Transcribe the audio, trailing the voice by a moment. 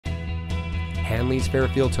Hanlees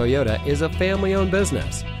Fairfield Toyota is a family-owned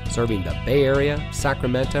business serving the Bay Area,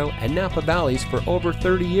 Sacramento, and Napa Valleys for over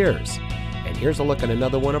 30 years. And here's a look at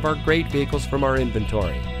another one of our great vehicles from our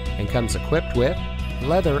inventory, and comes equipped with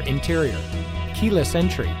leather interior, keyless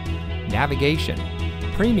entry, navigation,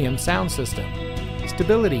 premium sound system,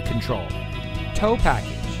 stability control, tow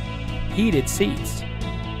package, heated seats,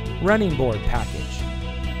 running board package,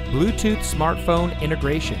 Bluetooth smartphone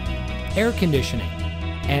integration, air conditioning,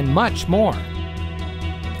 and much more.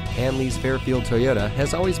 Hanlees Fairfield Toyota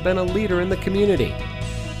has always been a leader in the community,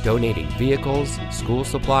 donating vehicles, school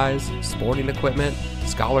supplies, sporting equipment,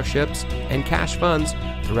 scholarships, and cash funds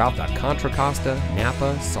throughout the Contra Costa,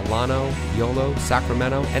 Napa, Solano, Yolo,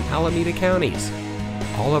 Sacramento, and Alameda counties.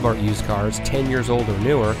 All of our used cars 10 years old or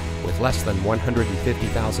newer with less than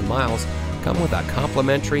 150,000 miles come with a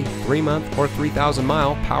complimentary 3-month or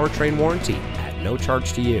 3,000-mile powertrain warranty at no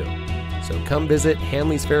charge to you. So come visit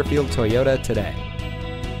Hanlees Fairfield Toyota today.